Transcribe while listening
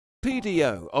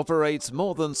PDO operates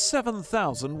more than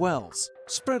 7,000 wells,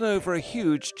 spread over a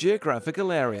huge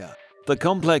geographical area. The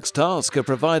complex task of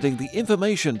providing the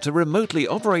information to remotely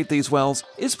operate these wells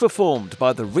is performed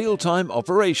by the Real-Time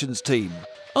Operations Team,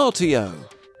 RTO.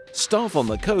 Staff on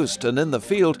the coast and in the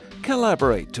field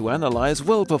collaborate to analyze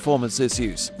well performance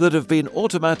issues that have been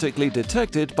automatically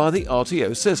detected by the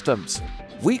RTO systems.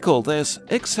 We call this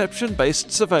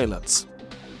exception-based surveillance.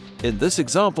 In this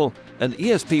example, an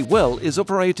ESP well is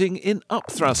operating in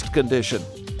upthrust condition,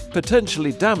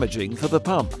 potentially damaging for the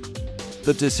pump.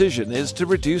 The decision is to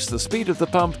reduce the speed of the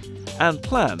pump and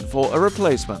plan for a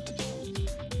replacement.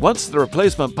 Once the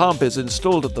replacement pump is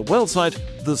installed at the well site,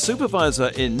 the supervisor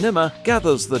in NIMA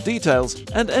gathers the details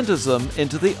and enters them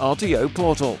into the RTO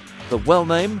portal, the well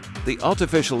name, the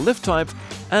artificial lift type,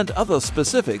 and other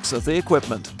specifics of the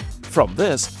equipment. From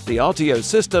this, the RTO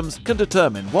systems can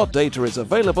determine what data is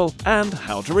available and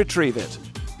how to retrieve it.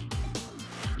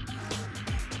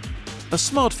 A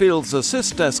SmartField's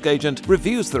Assist Desk agent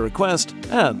reviews the request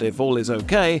and, if all is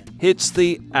OK, hits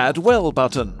the Add Well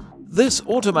button. This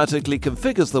automatically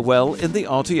configures the well in the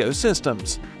RTO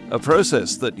systems, a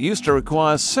process that used to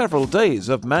require several days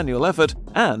of manual effort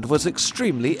and was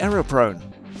extremely error-prone.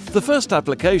 The first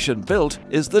application built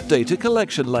is the data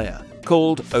collection layer,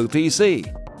 called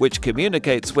OPC, which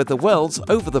communicates with the wells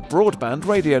over the broadband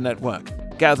radio network,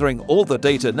 gathering all the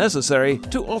data necessary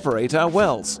to operate our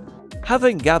wells.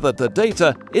 Having gathered the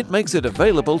data, it makes it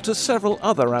available to several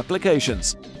other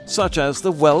applications, such as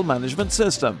the well management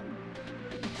system.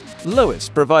 LOIS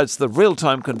provides the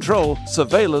real-time control,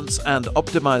 surveillance and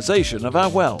optimization of our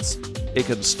wells. It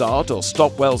can start or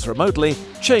stop wells remotely,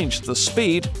 change the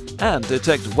speed, and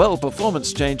detect well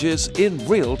performance changes in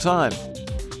real time.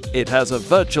 It has a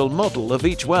virtual model of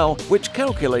each well which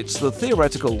calculates the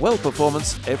theoretical well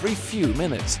performance every few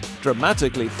minutes,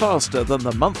 dramatically faster than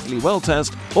the monthly well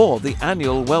test or the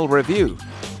annual well review.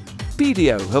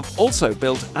 PDO have also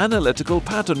built analytical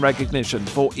pattern recognition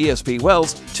for ESP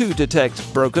wells to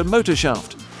detect broken motor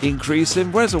shaft, increase in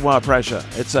reservoir pressure,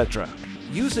 etc.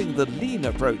 Using the lean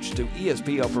approach to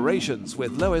ESP operations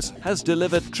with LOIS has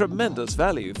delivered tremendous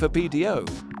value for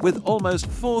PDO, with almost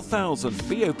 4,000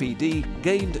 BOPD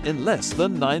gained in less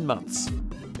than 9 months.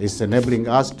 It's enabling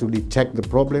us to detect the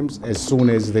problems as soon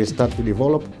as they start to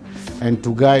develop and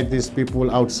to guide these people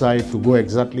outside to go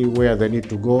exactly where they need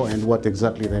to go and what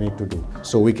exactly they need to do.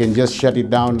 So we can just shut it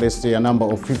down, let's say a number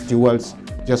of 50 wells,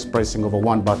 just pressing over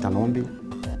one button only,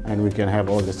 and we can have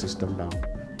all the system down.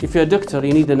 If you're a doctor,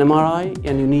 you need an MRI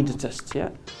and you need a test, yeah?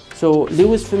 So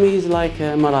LOIS for me is like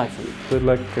an MRI for me. It's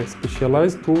like a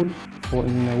specialized tool for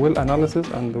well analysis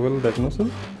and well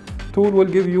diagnosis. Tool will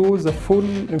give you the full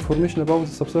information about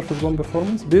the subsurface well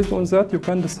performance. Based on that, you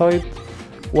can decide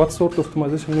what sort of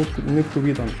optimization need to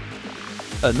be done.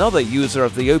 Another user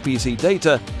of the OPC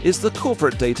data is the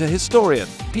Corporate Data Historian,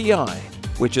 PI,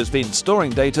 which has been storing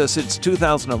data since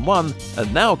 2001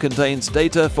 and now contains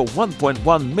data for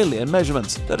 1.1 million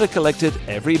measurements that are collected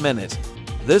every minute.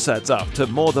 This adds up to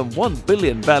more than 1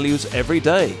 billion values every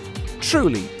day.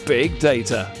 Truly big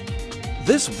data.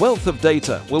 This wealth of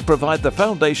data will provide the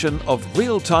foundation of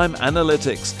real-time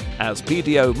analytics as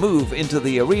PDO move into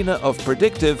the arena of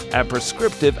predictive and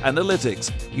prescriptive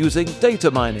analytics using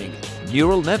data mining,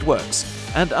 neural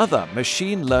networks, and other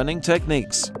machine learning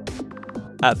techniques.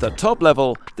 At the top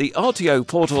level, the RTO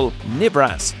portal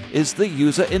NIBRAS is the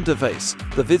user interface,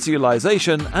 the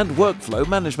visualization and workflow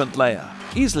management layer.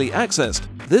 Easily accessed,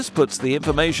 this puts the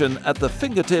information at the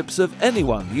fingertips of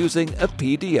anyone using a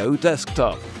PDO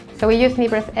desktop. So we use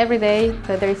NIBRAS every day,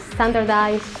 so there is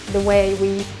standardized the way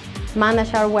we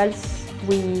manage our wells,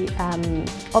 we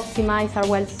optimize our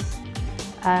wells,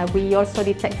 we also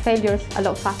detect failures a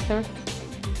lot faster.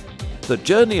 The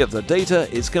journey of the data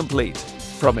is complete.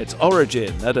 From its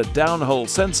origin at a downhole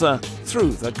sensor,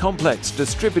 through the complex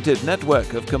distributed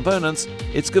network of components,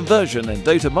 its conversion in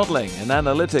data modeling and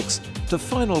analytics, to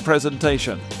final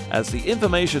presentation as the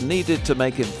information needed to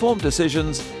make informed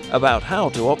decisions about how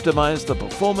to optimize the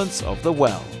performance of the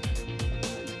well.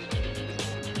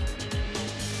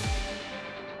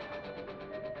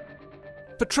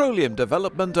 Petroleum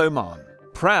Development Oman,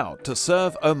 proud to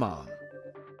serve Oman.